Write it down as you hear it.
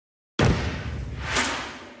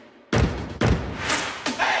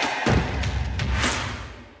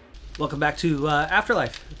Welcome back to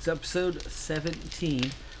Afterlife. It's episode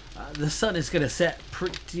 17. The sun is going to set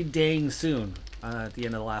pretty dang soon. At the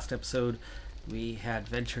end of the last episode, we had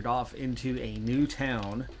ventured off into a new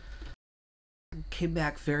town. Came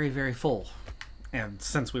back very, very full. And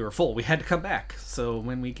since we were full, we had to come back. So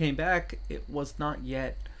when we came back, it was not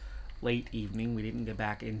yet late evening. We didn't get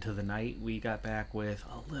back into the night. We got back with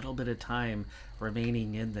a little bit of time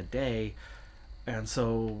remaining in the day. And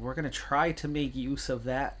so we're going to try to make use of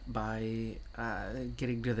that by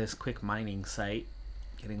getting to this quick mining site,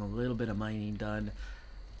 getting a little bit of mining done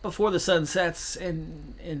before the sun sets,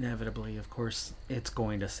 and inevitably, of course, it's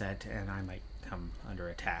going to set and I might come under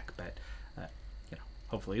attack, but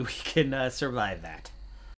hopefully we can survive that.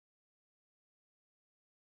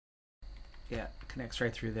 Yeah, it connects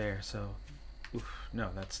right through there, so no,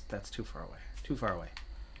 that's too far away.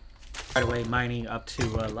 Right away, mining up to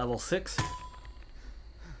level 6.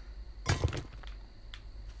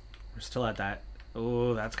 We're still at that.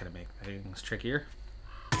 Oh, that's gonna make things trickier.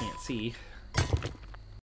 Can't see.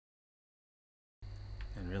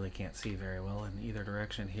 And really can't see very well in either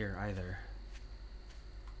direction here either.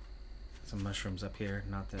 Some mushrooms up here.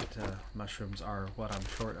 Not that mushrooms are what I'm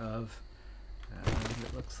short of. And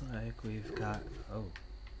it looks like we've got... Oh.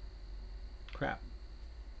 Crap.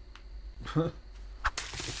 Oh,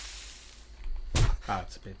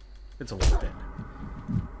 it's a wolf den.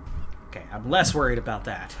 Okay, I'm less worried about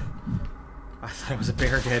that. I thought it was a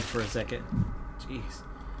bear dead for a second. Jeez.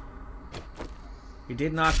 He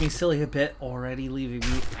did knock me silly a bit, already leaving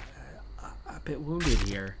me a bit wounded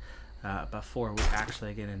here before we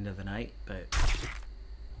actually get into the night. But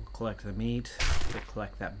we'll collect the meat, we'll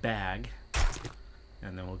collect that bag,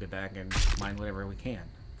 and then we'll get back and mine whatever we can.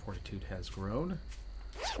 Fortitude has grown.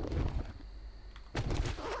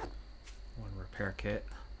 One repair kit.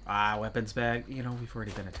 Weapons bag. You know, we've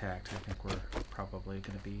already been attacked. I think we're probably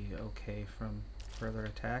going to be okay from further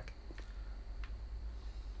attack.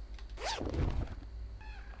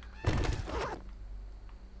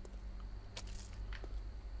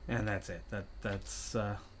 And that's it.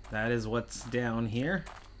 That is what's down here.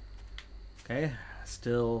 Okay,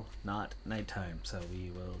 still not nighttime, so we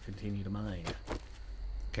will continue to mine.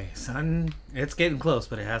 Okay, sun, it's getting close,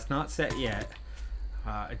 but it has not set yet.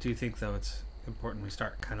 I do think, though, it's important we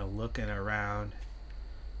start kind of looking around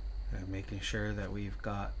and making sure that we've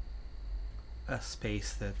got a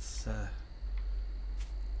space that's at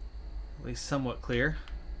least somewhat clear,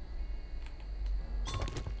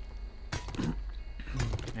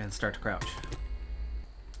 and start to crouch.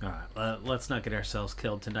 Alright, let's not get ourselves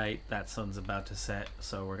killed tonight. That sun's about to set,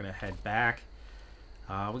 so we're gonna head back.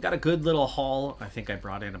 We got a good little haul. I think I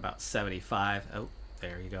brought in about 75. Oh,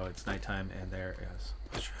 there you go, it's nighttime, and there is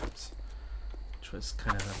mushrooms, which was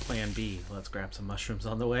kind of a plan B. Let's grab some mushrooms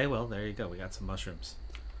on the way. Well, there you go, we got some mushrooms.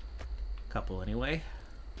 A couple anyway.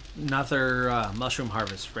 Another mushroom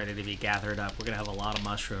harvest ready to be gathered up. We're gonna have a lot of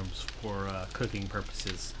mushrooms for cooking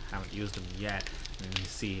purposes. Haven't used them yet, and you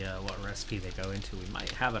see what recipe they go into. We might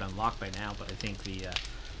have it unlocked by now, but I think the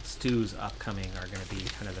stews upcoming are gonna be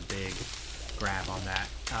kind of the big grab on that.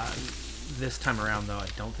 This time around, though, I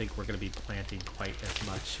don't think we're gonna be planting quite as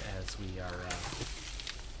much as we are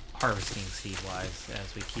harvesting seed-wise,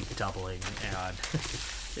 as we keep doubling, and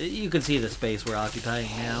you can see the space we're occupying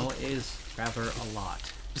now is rather a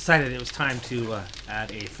lot. Decided it was time to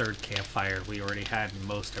add a third campfire. We already had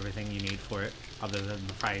most everything you need for it, other than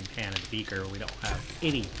the frying pan and the beaker. We don't have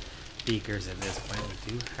any beakers at this point.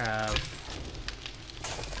 We do have,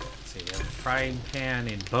 let's see, we have a frying pan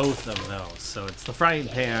in both of those. So it's the frying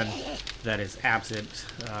pan that is absent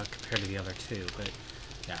compared to the other two. But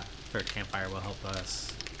yeah, third campfire will help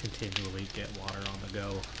us continually get water on the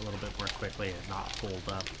go a little bit more quickly and not hold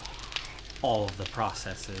up all of the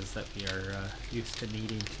processes that we are used to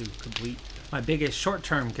needing to complete. My biggest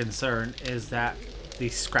short-term concern is that the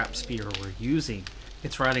scrap spear we're using,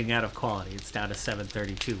 it's running out of quality. It's down to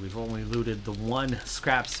 732. We've only looted the one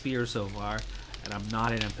scrap spear so far, and I'm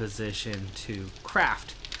not in a position to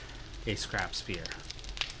craft a scrap spear.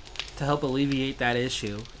 To help alleviate that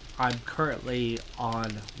issue, I'm currently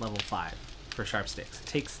on level 5 for sharp sticks. It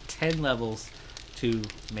takes 10 levels to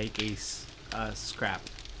make a scrap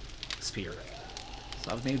spear.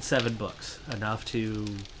 So I've made 7 books, enough to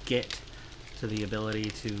get to the ability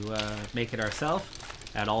to make it ourselves,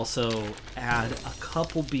 and also add a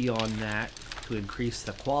couple beyond that to increase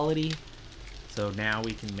the quality. So now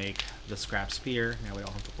we can make the scrap spear. Now we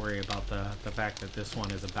don't have to worry about the fact that this one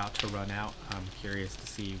is about to run out. I'm curious to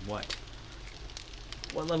see what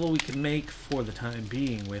level we can make for the time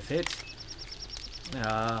being with it.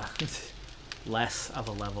 Less of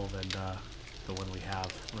a level than the one we have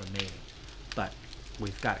remaining. But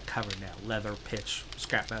we've got it covered now. Leather, pitch,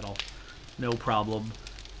 scrap metal, no problem.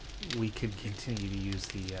 We can continue to use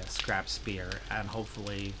the scrap spear, and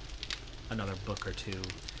hopefully another book or two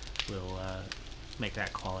will make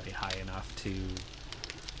that quality high enough to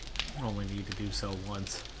only need to do so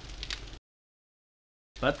once.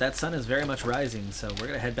 But that sun is very much rising, so we're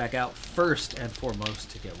going to head back out first and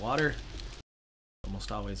foremost to get water.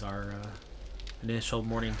 Almost always our initial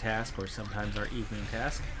morning task, or sometimes our evening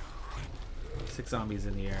task. 6 zombies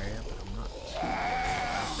in the area, but I'm not too worried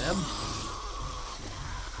about them.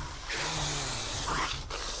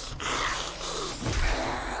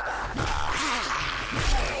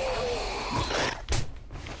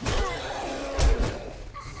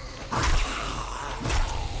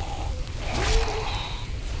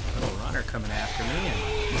 Little runner coming after me and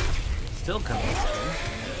still coming after me.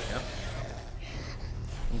 Yep.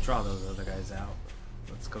 We'll draw those other guys out.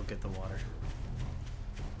 Let's go get the water.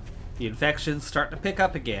 The infection's starting to pick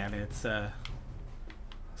up again. It's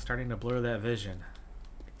starting to blur that vision.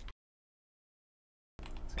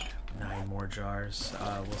 9 more jars.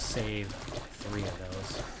 We'll save 3 of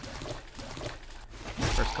those.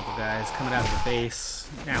 First couple guys coming out of the base.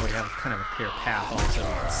 Now we have kind of a clear path also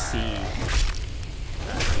to see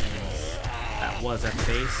that was at the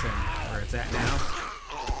base and where it's at now.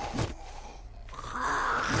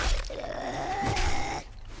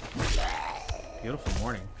 Beautiful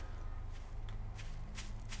morning.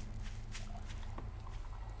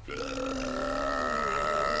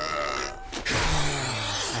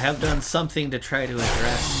 I have done something to try to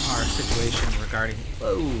address our situation regarding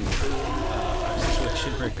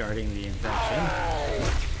regarding the infection.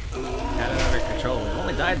 Had it under control. We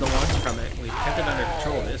only died the once from it. We kept it under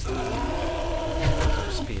control this time. With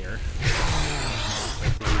our spear.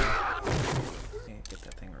 Can't get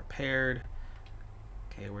that thing repaired.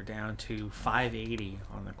 Okay, we're down to 580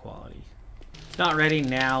 on the quality. It's not ready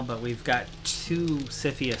now, but we've got 2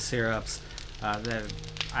 Sifia syrups that are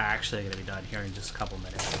actually going to be done here in just a couple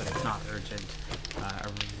minutes, but it's not urgent. Our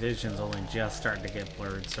vision's only just starting to get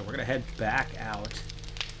blurred, so we're going to head back out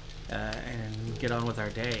and get on with our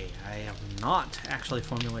day. I have not actually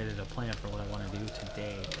formulated a plan for what I want to do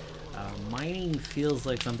today. Mining feels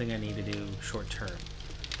like something I need to do short term.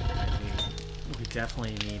 We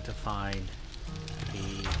definitely need to find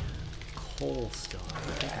the coal still. I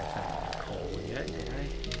don't think I found the coal yet, did I?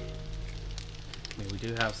 I mean, we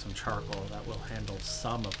do have some charcoal that will handle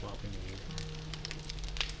some of what we need.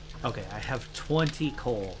 Okay, I have 20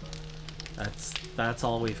 coal. That's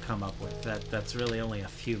all we've come up with. That's really only a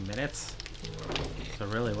few minutes. So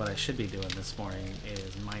really what I should be doing this morning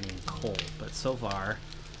is mining coal. But so far,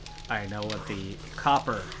 I know what the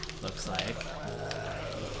copper looks like.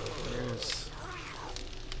 There's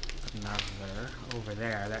another over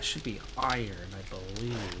there. That should be iron, I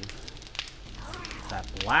believe. That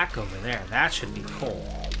black over there, that should be coal.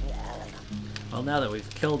 Well, now that we've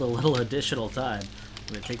killed a little additional time,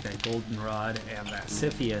 I'm going to take that goldenrod and that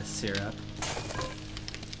Sifia syrup,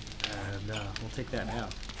 and we'll take that now.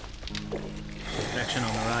 Infection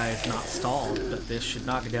on the rise, not stalled, but this should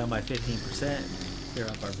knock it down by 15%, clear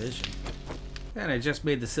up our vision. And I just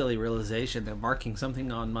made the silly realization that marking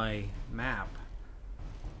something on my map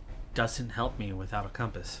doesn't help me without a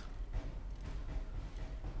compass.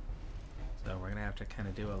 So we're going to have to kind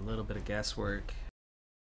of do a little bit of guesswork.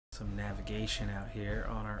 Some navigation out here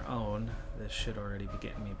on our own. This should already be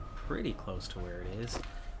getting me pretty close to where it is.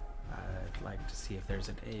 I'd like to see if there's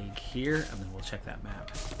an egg here, and then we'll check that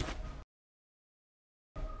map.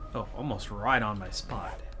 Oh, almost right on my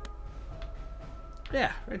spot.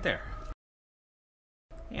 Yeah, right there.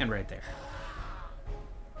 And right there.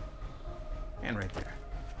 And right there.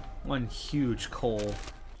 One huge coal.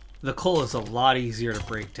 The coal is a lot easier to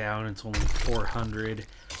break down. It's only 400.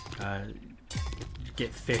 You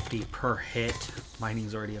get 50 per hit.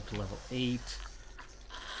 Mining's already up to level 8.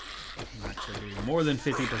 I'm not sure doing more than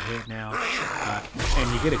 50 per hit now.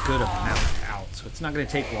 And you get a good amount out. So it's not going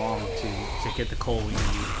to take long to get the coal we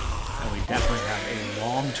need. And we definitely have a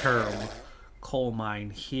long-term coal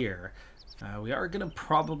mine here. We are going to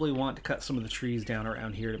probably want to cut some of the trees down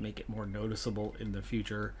around here to make it more noticeable in the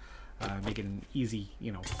future. Make it an easy,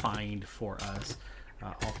 find for us.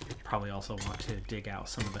 I'll probably also want to dig out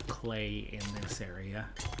some of the clay in this area.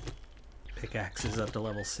 Pickaxe is up to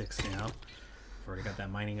level 6 now. We've already got that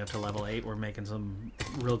mining up to level 8. We're making some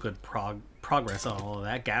real good progress on all of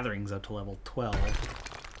that. Gathering's up to level 12.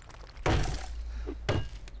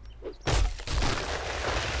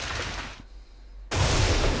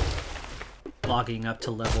 Logging up to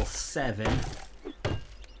level 7.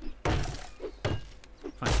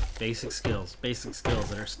 Fine. Basic skills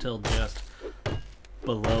that are still just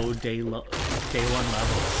below day 1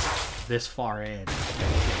 levels this far in. It's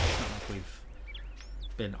not like we've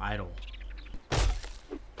been idle.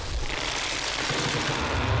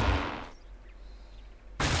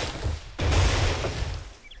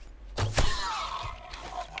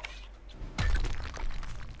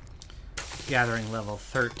 Gathering level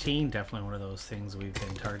 13, definitely one of those things we've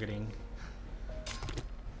been targeting.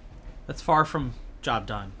 That's far from job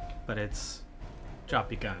done, but it's job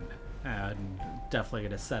begun, and definitely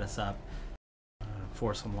going to set us up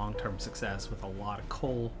for some long-term success with a lot of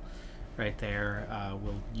coal right there.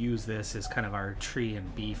 We'll use this as kind of our tree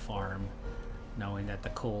and bee farm, knowing that the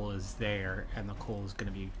coal is there and the coal is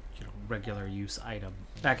going to be, you know, regular use item.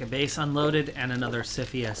 Back at base, unloaded, and another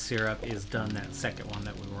Syphia syrup is done, that second one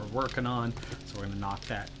that we were working on. So we're going to knock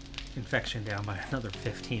that infection down by another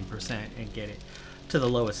 15% and get it to the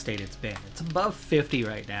lowest state it's been. It's above 50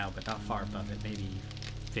 right now, but not far above it, maybe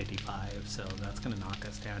 55. So that's going to knock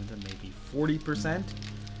us down to maybe 40%,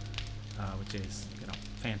 which is, you know,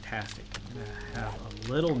 fantastic. I'm going to have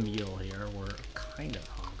a little meal here. We're kind of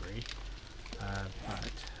hungry,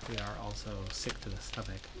 but we are also sick to the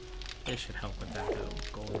stomach. This should help with that, though.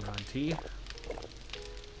 Goldenrod tea.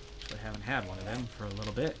 Actually, haven't had one of them for a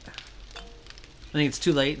little bit. I think it's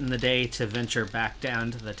too late in the day to venture back down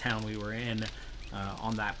to the town we were in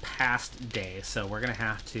on that past day, so we're going to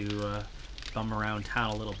have to bum around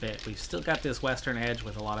town a little bit. We've still got this western edge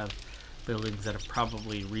with a lot of buildings that have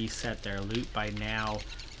probably reset their loot by now.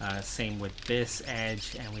 Same with this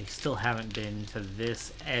edge, and we still haven't been to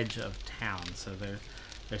this edge of town, so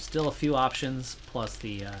there's still a few options, plus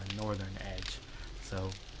the northern edge. So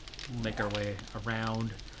we'll make our way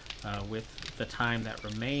around with the time that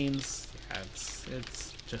remains. Yeah,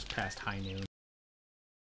 it's just past high noon.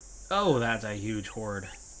 Oh, that's a huge horde.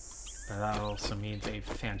 But that also means a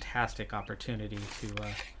fantastic opportunity to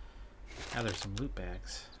gather some loot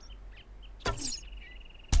bags.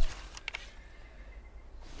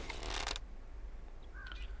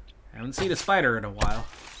 I haven't seen a spider in a while.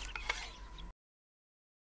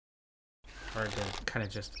 Hard to kind of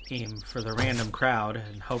just aim for the random crowd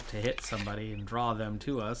and hope to hit somebody and draw them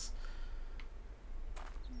to us.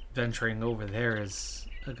 Venturing over there is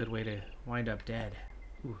a good way to wind up dead.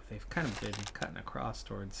 Ooh, they've kind of been cutting across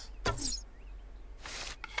towards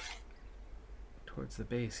the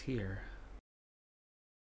base here.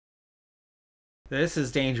 This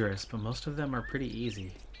is dangerous, but most of them are pretty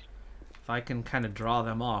easy. If I can kind of draw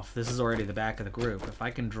them off, this is already the back of the group, if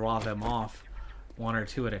I can draw them off one or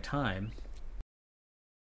two at a time,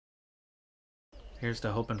 here's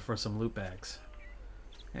to hoping for some loot bags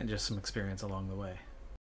and just some experience along the way.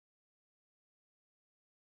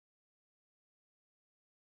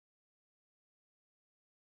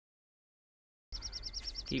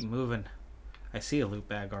 Keep moving. I see a loot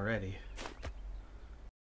bag already.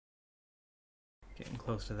 Getting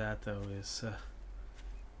close to that, though, is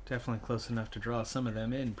definitely close enough to draw some of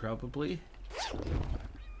them in, probably.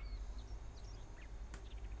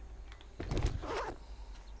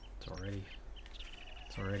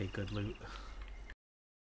 It's already good loot.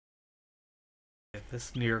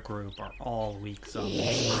 This near group are all weak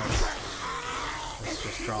zombies. Let's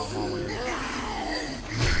just draw them all in.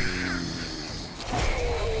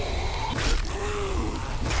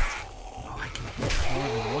 Oh, I can hit more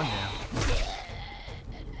than one now.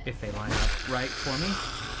 If they line up right for me.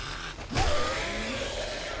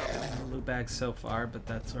 No loot bags so far, but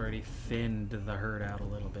that's already thinned the herd out a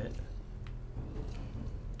little bit.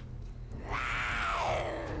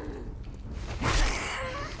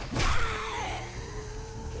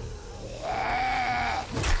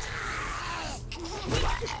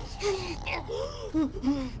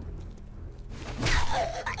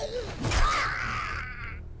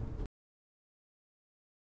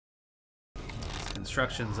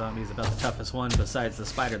 Construction zombie is about the toughest one besides the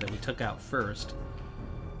spider that we took out first.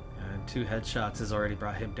 And 2 headshots has already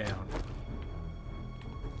brought him down.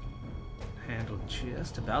 Handled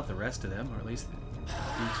just about the rest of them, or at least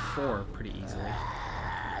these 4 pretty easily.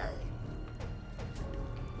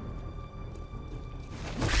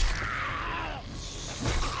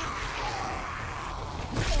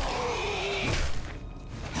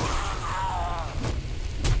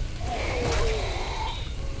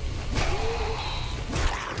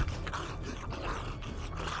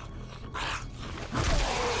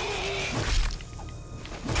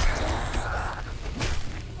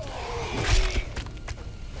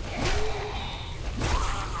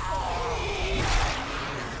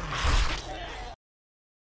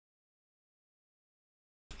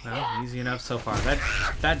 Well, easy enough so far.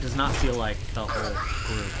 That does not feel like the whole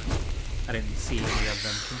group. I didn't see any of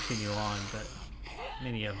them continue on, but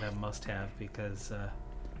Many of them must have, because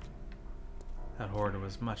that horde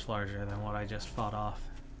was much larger than what I just fought off.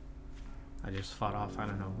 I just fought off, I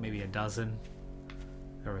don't know, maybe a dozen.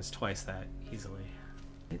 There was twice that easily.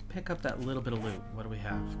 Pick up that little bit of loot. What do we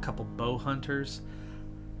have? A couple bow hunters.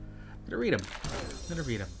 I'm gonna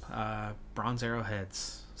read them. Bronze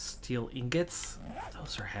arrowheads, steel ingots.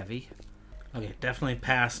 Those are heavy. Okay, definitely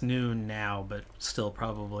past noon now, but still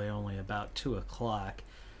probably only about 2 o'clock.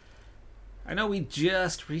 I know we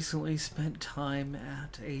just recently spent time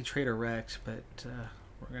at a Trader Rect, but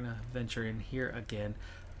we're gonna venture in here again.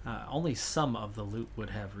 Only some of the loot would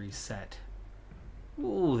have reset.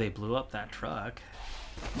 Ooh, they blew up that truck.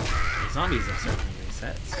 The zombies have certainly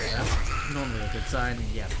reset, so that's normally a good sign.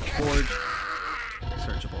 And yes, the forge,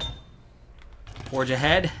 searchable. Forge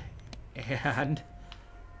ahead, and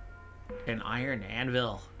an iron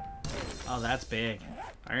anvil. Oh, that's big.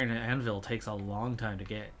 Iron anvil takes a long time to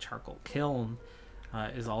get. Charcoal kiln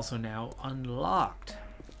is also now unlocked.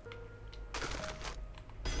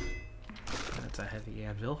 That's a heavy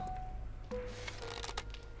anvil.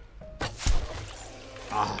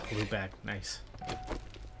 Ah, loot bag, nice.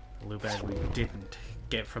 The loot bag we didn't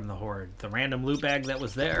get from the horde. The random loot bag that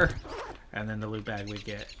was there, and then the loot bag we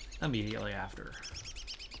get immediately after.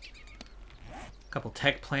 A couple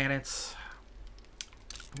tech planets.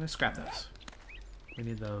 I'm gonna scrap those. We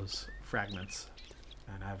need those fragments.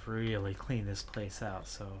 And I've really cleaned this place out,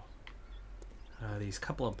 so these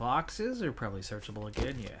couple of boxes are probably searchable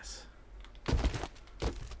again, yes.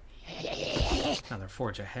 Another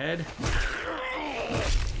forge ahead.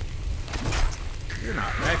 You're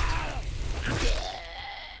not wrecked.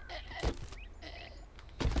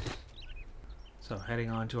 So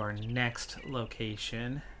heading on to our next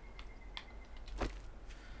location.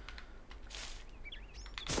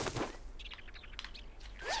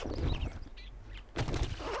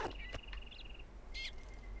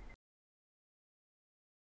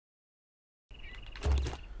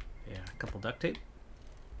 Yeah, a couple duct tape.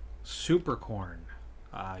 Super corn.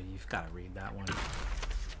 You've got to read that one.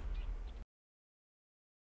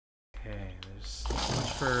 Okay, there's so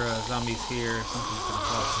much for zombies here. Something's gonna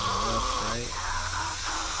fall from the roof, right?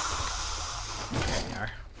 There we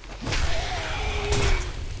are.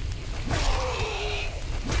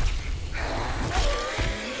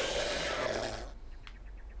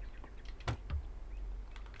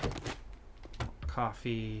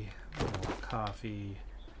 Coffee, more coffee.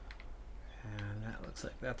 And that looks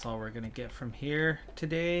like that's all we're gonna get from here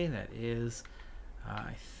today. That is,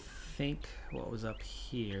 I think what was up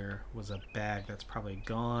here was a bag that's probably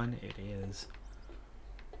gone. It is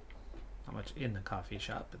not much in the coffee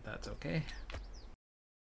shop, but that's okay.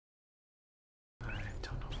 I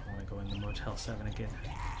don't know if I want to go in the Motel 7 again.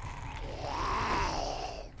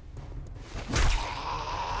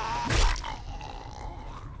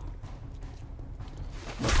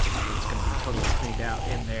 It's going to be totally cleaned out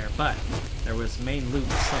in there, but there was main loot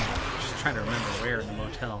somewhere. I'm just trying to remember where in the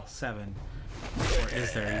Motel 7. Or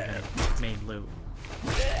is there even main loot?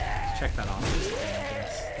 Let's check that off. I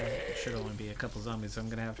guess there should only be a couple zombies, so I'm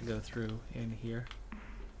gonna have to go through in here.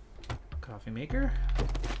 Coffee maker,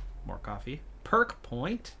 more coffee. Perk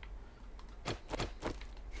point.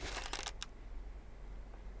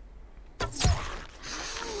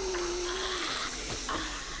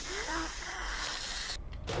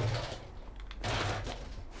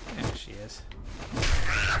 There she is.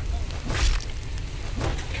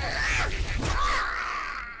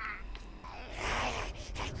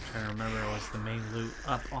 Trying to remember, was the main loot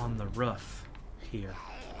up on the roof here?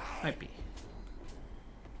 Might be.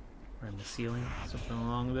 Or in the ceiling, something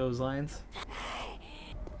along those lines.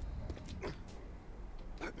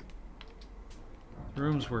 The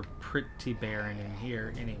rooms were pretty barren in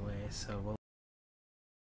here anyway, so we'll...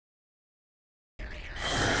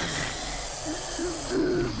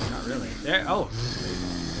 Not really. There, oh!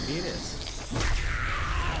 Maybe it is.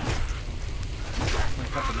 Only a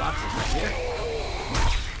couple boxes right here.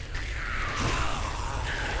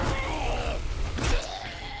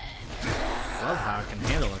 Love how I can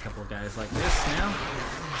handle a couple of guys like this now.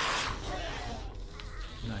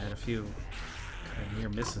 I had a few kind of near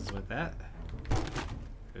misses with that.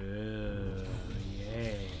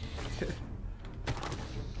 Yay.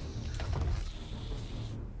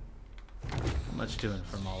 Not much doing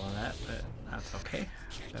from all of that, but that's okay.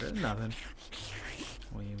 Better than nothing.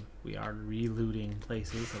 We are relooting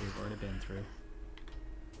places that we've already been through.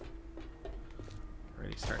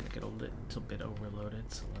 Already starting to get a little bit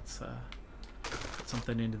overloaded, so let's put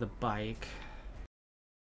something into the bike.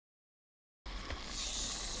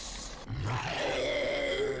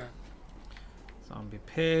 Zombie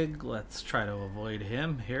pig, let's try to avoid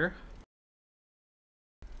him here.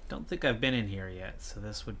 don't think I've been in here yet, so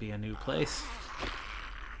this would be a new place.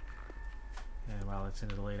 And while it's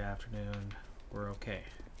into the late afternoon, we're okay.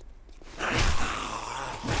 Okay,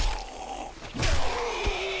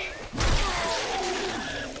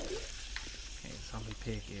 zombie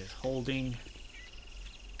pig is holding.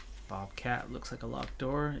 Bobcat looks like a locked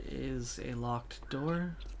door. Is a locked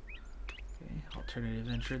door. Okay, alternative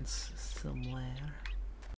entrance somewhere.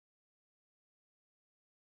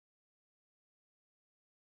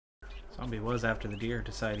 Zombie was after the deer,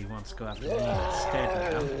 decided he wants to go after me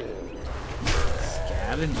instead now.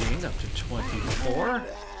 Scavenging up to 24.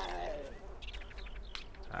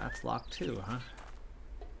 That's locked too, huh?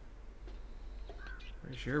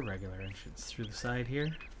 Where's your regular entrance? Through the side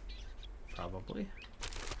here? Probably.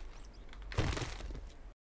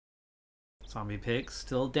 Zombie pig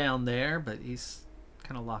still down there, but he's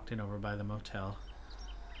kind of locked in over by the motel.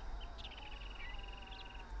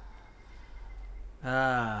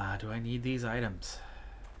 Ah, do I need these items?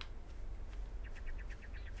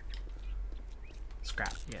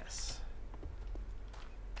 Scrap, yes.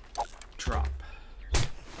 Drop.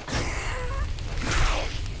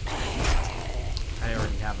 I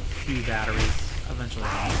already have a few batteries. Eventually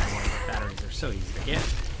I'll need more, but batteries are so easy to get.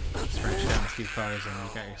 Just wrench down a few cars and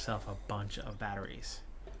you got yourself a bunch of batteries.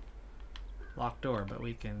 Locked door, but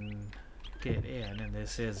we can get in, and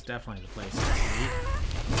this is definitely the place to be.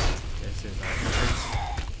 This is our entrance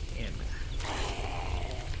in.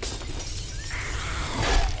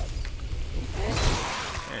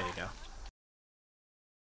 There you go.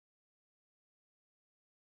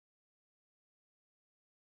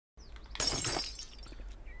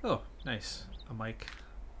 Oh, nice. A mic.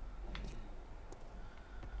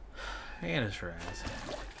 And a Shiraz.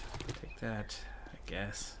 Take that, I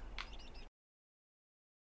guess.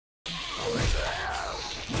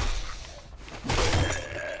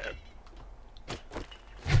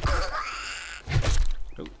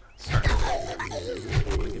 Oh, sorry.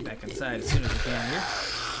 We'll get back inside as soon as we can here.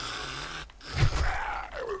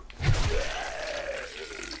 There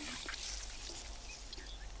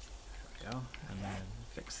we go. And then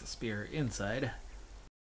fix the spear inside.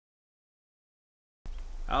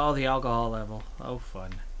 Oh, the alcohol level. Oh,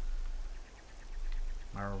 fun.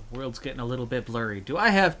 Our world's getting a little bit blurry. Do I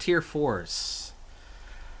have tier 4s?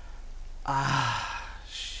 Ah,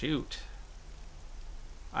 shoot.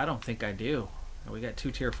 I don't think I do. We got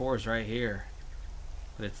 2 tier 4s right here.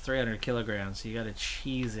 But it's 300 kilograms, so you gotta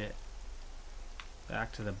cheese it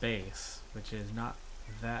back to the base, which is not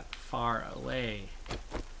that far away.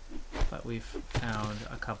 But we've found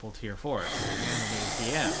a couple tier 4s. And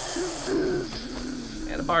an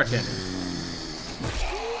ATM. And a bartender.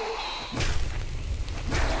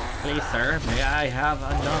 Please, sir, may I have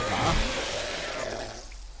another?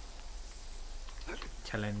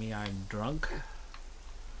 Telling me I'm drunk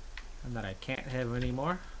and that I can't have any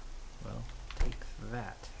more? Well, take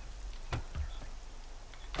that.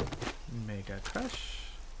 Mega Crush.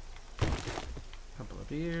 Couple of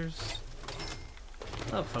beers.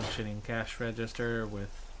 A functioning cash register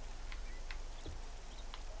with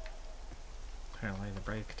apparently the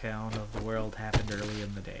breakdown of the world happened early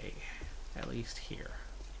in the day. At least here.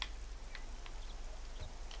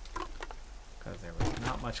 Because there was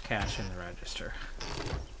not much cash in the register.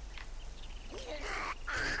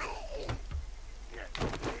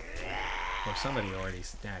 Or somebody already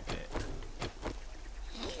snagged it.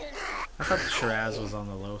 I thought the Shiraz was on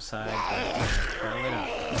the low side, but apparently not.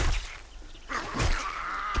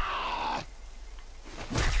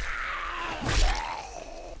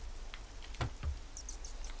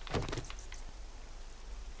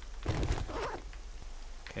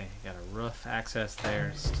 Okay, got a roof access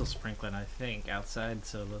there. Still sprinkling, I think, outside,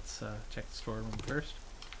 so let's check the storeroom first.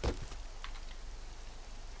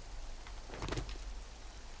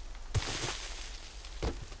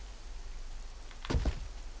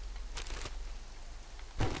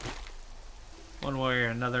 One way or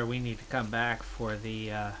another, we need to come back for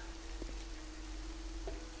the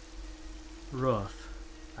roof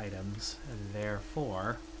items, and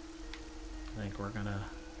therefore I think we're gonna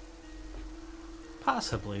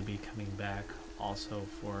possibly be coming back also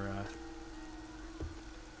for a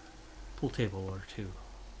pool table or 2.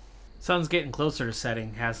 Sun's getting closer to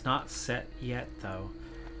setting. Has not set yet though.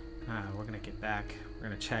 We're gonna get back. We're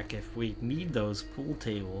gonna check if we need those pool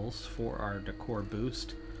tables for our decor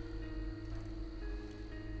boost.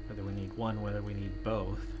 Whether we need one, whether we need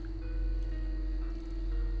both.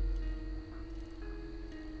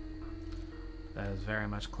 That is very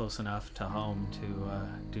much close enough to home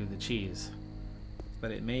to do the cheese.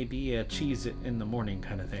 But it may be a cheese in the morning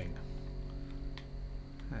kind of thing.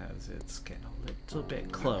 As it's getting a little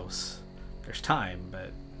bit close. There's time,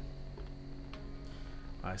 but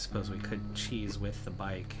I suppose we could cheese with the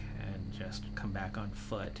bike and just come back on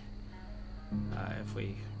foot if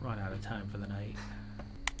we run out of time for the night.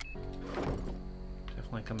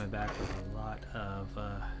 Definitely coming back with a lot of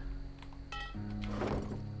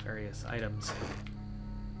various items.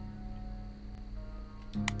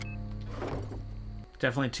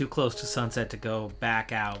 Definitely too close to sunset to go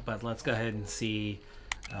back out, but let's go ahead and see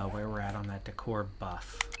where we're at on that decor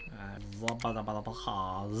buff.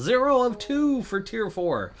 0 of 2 for tier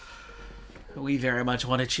 4. We very much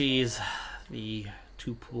want to cheese the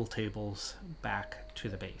 2 pool tables back to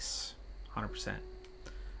the base, 100%.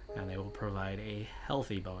 And they will provide a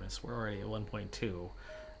healthy bonus. We're already at 1.2.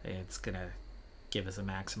 It's going to give us a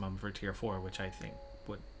maximum for tier 4, which I think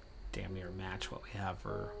would damn near match what we have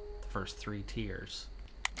for the first 3 tiers.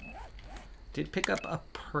 Did pick up a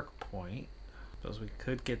perk point. Suppose we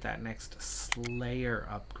could get that next Slayer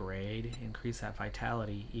upgrade, increase that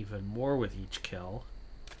vitality even more with each kill.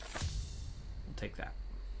 We'll take that.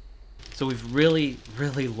 So we've really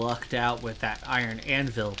lucked out with that Iron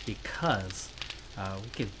Anvil because we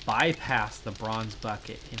could bypass the Bronze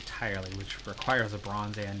Bucket entirely, which requires a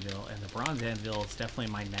Bronze Anvil, and the Bronze Anvil is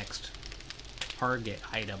definitely my next target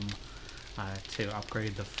item to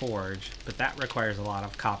upgrade the Forge, but that requires a lot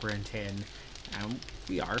of copper and tin. And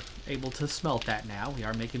we are able to smelt that now. We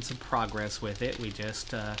are making some progress with it. We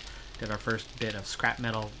just did our first bit of scrap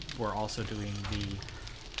metal. We're also doing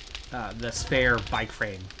the spare bike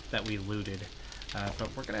frame that we looted.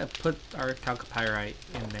 But we're going to put our chalcopyrite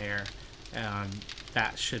in there, and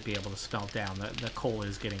that should be able to smelt down. The coal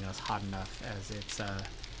is getting us hot enough as it's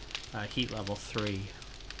heat level 3.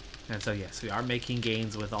 And so yes, we are making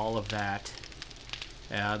gains with all of that.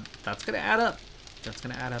 That's going to add up. That's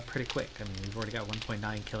going to add up pretty quick. I mean, we've already got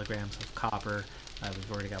 1.9 kilograms of copper.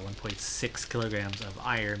 We've already got 1.6 kilograms of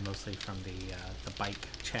iron, mostly from the bike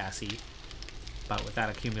chassis. But with that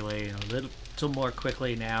accumulating a little more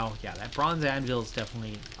quickly now, yeah, that Bronze Anvil is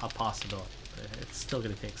definitely a possibility. But it's still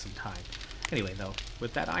going to take some time. Anyway, though,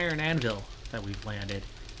 with that Iron Anvil that we've landed,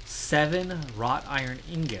 7 wrought iron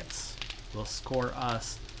ingots will score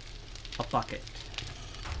us a bucket.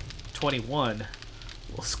 21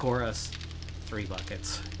 will score us 3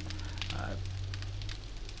 buckets.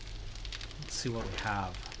 Let's see what we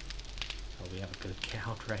have. Oh, we have a good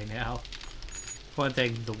count right now. One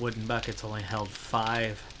thing, the wooden buckets only held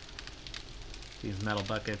 5. These metal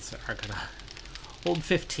buckets are gonna hold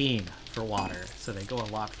 15 for water, so they go a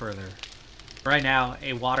lot further. Right now,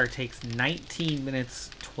 a water takes 19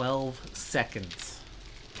 minutes 12 seconds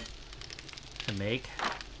to make.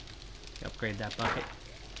 Upgrade that bucket.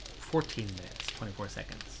 14 minutes 24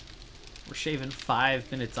 seconds. We're shaving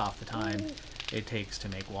 5 minutes off the time it takes to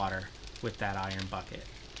make water with that iron bucket.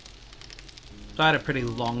 So I had a pretty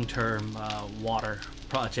long-term water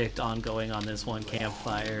project ongoing on this one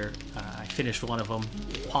campfire. I finished one of them,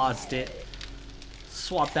 paused it,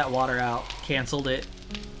 swapped that water out, canceled it,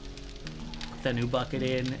 put that new bucket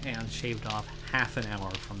in, and shaved off half an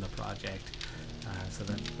hour from the project. So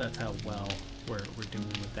that's how well we're doing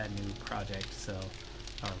with that new project. So.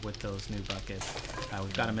 With those new buckets.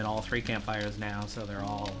 We've got them in all 3 campfires now, so they're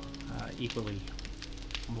all equally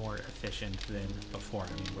more efficient than before.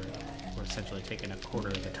 I mean, we're essentially taking a quarter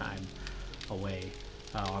of the time away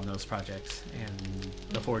on those projects, and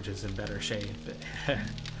the Forge is in better shape.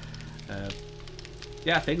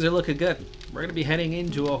 Yeah, things are looking good. We're going to be heading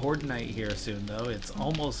into a Horde night here soon, though. It's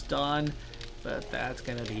almost done, but that's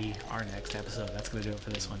going to be our next episode. That's going to do it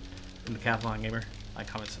for this one. I'm Decathlon Gamer. Like,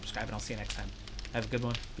 comment, subscribe, and I'll see you next time. Have a good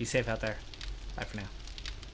one. Be safe out there. Bye for now.